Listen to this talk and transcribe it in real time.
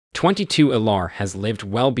22 LR has lived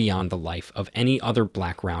well beyond the life of any other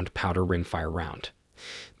black round powder rimfire round.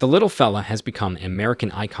 The little fella has become an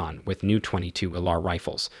American icon with new 22 LR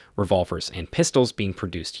rifles, revolvers, and pistols being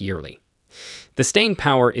produced yearly. The staying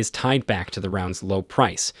power is tied back to the round's low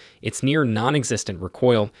price, its near non-existent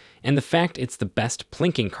recoil, and the fact it's the best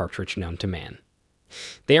plinking cartridge known to man.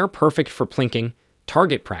 They are perfect for plinking,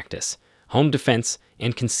 target practice, home defense,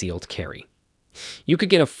 and concealed carry. You could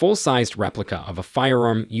get a full-sized replica of a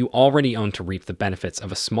firearm you already own to reap the benefits of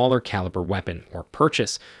a smaller caliber weapon, or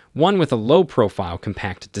purchase one with a low-profile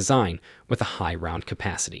compact design with a high round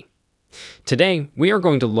capacity. Today, we are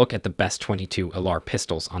going to look at the best 22 LR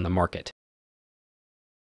pistols on the market.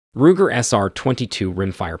 Ruger SR22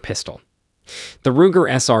 Rimfire Pistol. The Ruger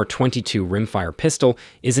SR22 Rimfire pistol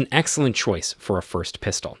is an excellent choice for a first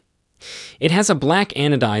pistol. It has a black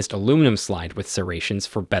anodized aluminum slide with serrations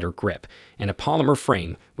for better grip, and a polymer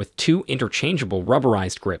frame with two interchangeable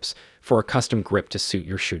rubberized grips for a custom grip to suit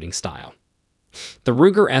your shooting style. The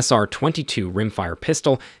Ruger SR22 Rimfire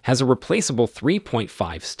pistol has a replaceable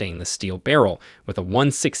 3.5 stainless steel barrel with a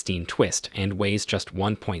 1/16 twist and weighs just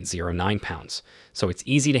 1.09 pounds, so it's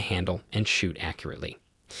easy to handle and shoot accurately.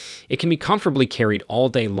 It can be comfortably carried all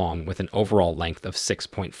day long with an overall length of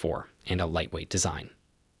 6.4 and a lightweight design.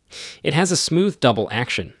 It has a smooth double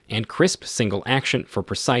action and crisp single action for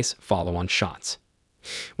precise follow-on shots.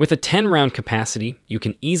 With a 10-round capacity, you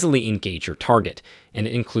can easily engage your target, and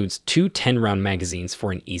it includes two 10-round magazines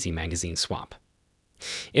for an easy magazine swap.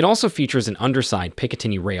 It also features an underside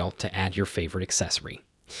Picatinny rail to add your favorite accessory.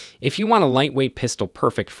 If you want a lightweight pistol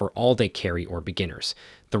perfect for all-day carry or beginners,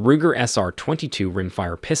 the Ruger SR22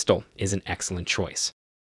 Rimfire pistol is an excellent choice.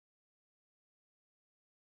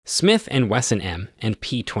 Smith & Wesson M and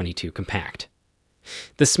P22 Compact.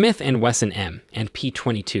 The Smith & Wesson M and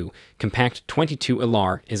P22 Compact 22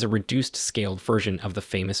 LR is a reduced-scaled version of the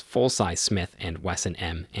famous full-size Smith & Wesson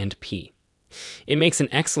M and P. It makes an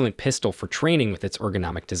excellent pistol for training with its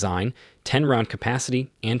ergonomic design, 10-round capacity,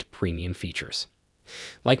 and premium features.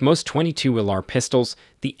 Like most 22 LR pistols,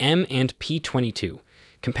 the M and P22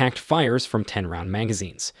 Compact fires from 10-round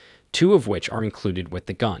magazines, two of which are included with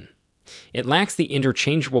the gun. It lacks the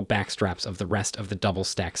interchangeable backstraps of the rest of the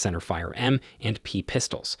double-stack centerfire M and P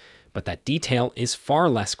pistols, but that detail is far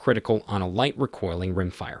less critical on a light recoiling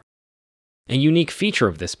rimfire. A unique feature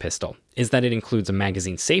of this pistol is that it includes a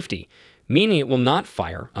magazine safety, meaning it will not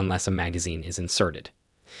fire unless a magazine is inserted.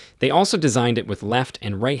 They also designed it with left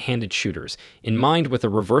and right-handed shooters in mind with a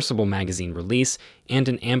reversible magazine release and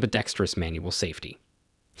an ambidextrous manual safety.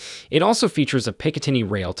 It also features a Picatinny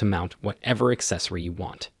rail to mount whatever accessory you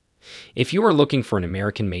want. If you are looking for an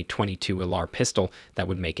American-made 22 LR pistol that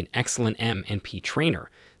would make an excellent M and P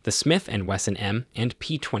trainer, the Smith & Wesson M and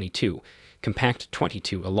P22 Compact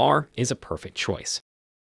 22 LR is a perfect choice.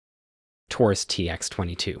 Taurus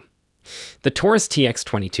TX22. The Taurus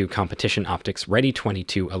TX22 Competition Optics Ready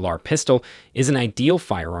 22 LR pistol is an ideal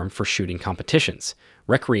firearm for shooting competitions,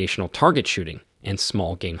 recreational target shooting, and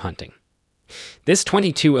small game hunting. This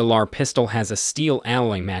 22 LR pistol has a steel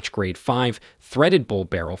alloy match grade 5 threaded bull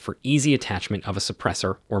barrel for easy attachment of a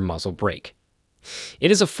suppressor or muzzle brake.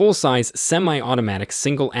 It is a full-size semi-automatic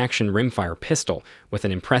single-action rimfire pistol with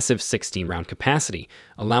an impressive 16-round capacity,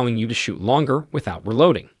 allowing you to shoot longer without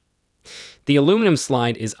reloading. The aluminum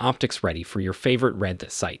slide is optics ready for your favorite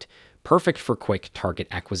red sight, perfect for quick target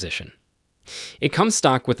acquisition. It comes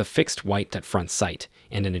stock with a fixed white front sight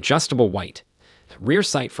and an adjustable white rear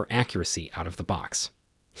sight for accuracy out of the box.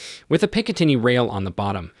 With a Picatinny rail on the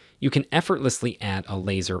bottom, you can effortlessly add a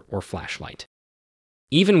laser or flashlight.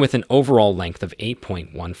 Even with an overall length of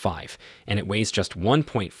 8.15, and it weighs just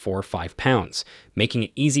 1.45 pounds, making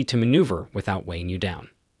it easy to maneuver without weighing you down.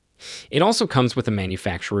 It also comes with a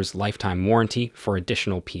manufacturer's lifetime warranty for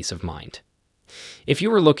additional peace of mind. If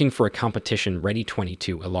you are looking for a competition-ready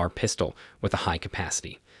 22 LR pistol with a high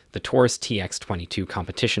capacity, the Taurus TX22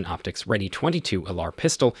 Competition Optics Ready 22 LR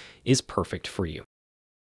pistol is perfect for you.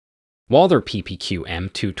 Walther PPQ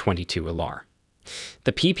M222 LR.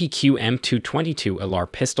 The PPQ M222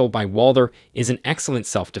 LR pistol by Walther is an excellent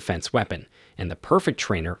self-defense weapon and the perfect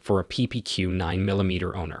trainer for a PPQ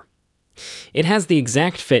 9mm owner. It has the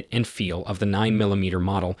exact fit and feel of the 9mm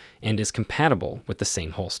model and is compatible with the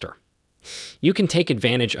same holster. You can take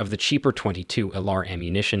advantage of the cheaper 22 LR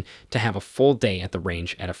ammunition to have a full day at the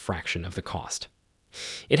range at a fraction of the cost.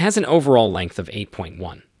 It has an overall length of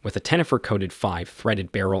 8.1, with a Tenifer-coated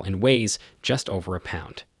 5-threaded barrel and weighs just over a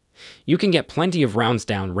pound. You can get plenty of rounds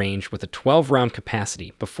down range with a 12-round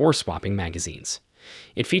capacity before swapping magazines.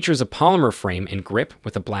 It features a polymer frame and grip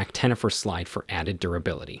with a black Tenifer slide for added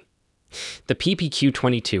durability. The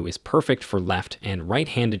PPQ-22 is perfect for left and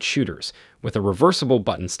right-handed shooters with a reversible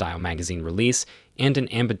button-style magazine release and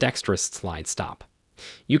an ambidextrous slide stop.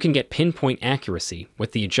 You can get pinpoint accuracy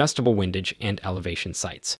with the adjustable windage and elevation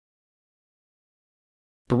sights.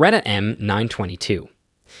 Beretta M922.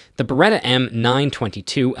 The Beretta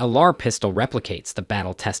M922 LR pistol replicates the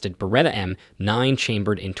battle-tested Beretta M9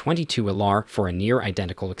 chambered in .22 LR for a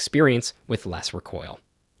near-identical experience with less recoil.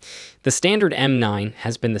 The standard M9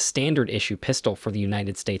 has been the standard issue pistol for the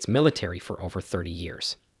United States military for over 30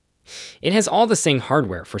 years. It has all the same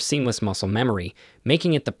hardware for seamless muscle memory,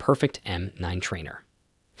 making it the perfect M9 trainer.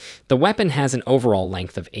 The weapon has an overall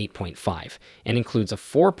length of 8.5 and includes a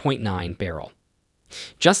 4.9 barrel.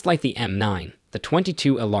 Just like the M9, the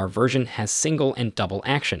 .22 LR version has single and double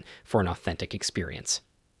action for an authentic experience.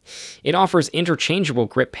 It offers interchangeable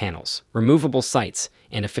grip panels, removable sights,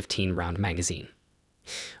 and a 15-round magazine.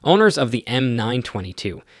 Owners of the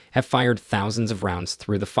M922 have fired thousands of rounds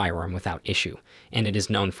through the firearm without issue, and it is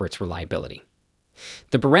known for its reliability.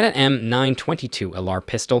 The Beretta M922 LR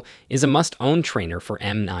pistol is a must-own trainer for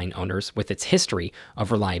M9 owners with its history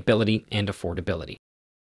of reliability and affordability.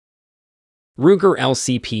 Ruger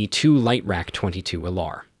LCP II Lite Rack .22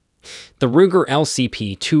 LR. The Ruger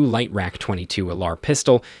LCP II Lite Rack .22 LR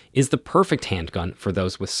pistol is the perfect handgun for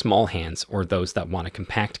those with small hands or those that want a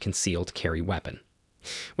compact concealed carry weapon.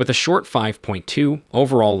 With a short 5.2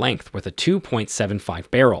 overall length with a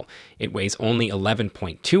 2.75 barrel, it weighs only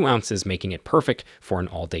 11.2 ounces, making it perfect for an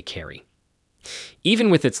all-day carry. Even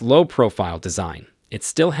with its low-profile design, it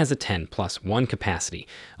still has a 10+1 capacity,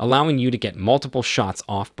 allowing you to get multiple shots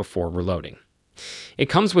off before reloading. It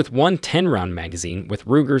comes with one 10-round magazine with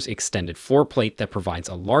Ruger's extended floor plate that provides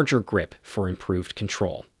a larger grip for improved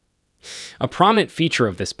control. A prominent feature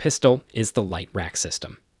of this pistol is the light rack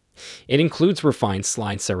system. It includes refined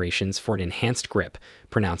slide serrations for an enhanced grip,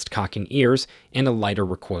 pronounced cocking ears, and a lighter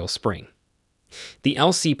recoil spring. The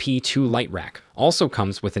LCP II Lite Rack also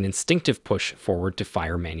comes with an instinctive push forward to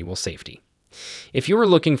fire manual safety. If you are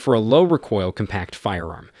looking for a low-recoil compact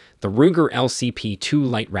firearm, the Ruger LCP II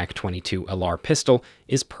Lite Rack .22 LR pistol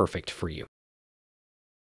is perfect for you.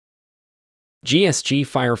 GSG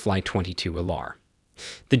Firefly .22 LR.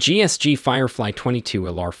 The GSG Firefly .22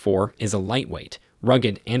 LR4 is a lightweight,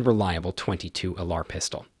 rugged, and reliable .22 LR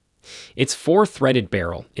pistol. Its 4-threaded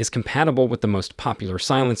barrel is compatible with the most popular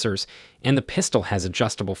silencers, and the pistol has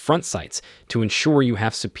adjustable front sights to ensure you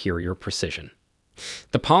have superior precision.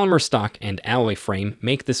 The polymer stock and alloy frame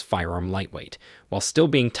make this firearm lightweight, while still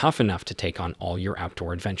being tough enough to take on all your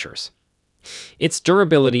outdoor adventures. Its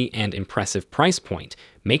durability and impressive price point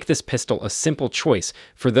make this pistol a simple choice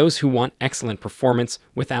for those who want excellent performance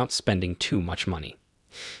without spending too much money.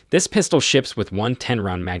 This pistol ships with one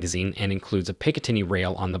 10-round magazine and includes a Picatinny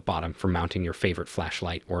rail on the bottom for mounting your favorite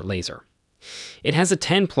flashlight or laser. It has a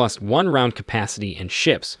 10+1 round capacity and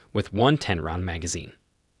ships with one 10-round magazine.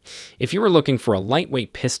 If you are looking for a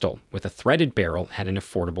lightweight pistol with a threaded barrel at an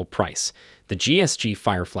affordable price, the GSG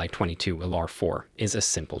Firefly .22 LR4 is a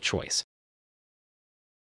simple choice.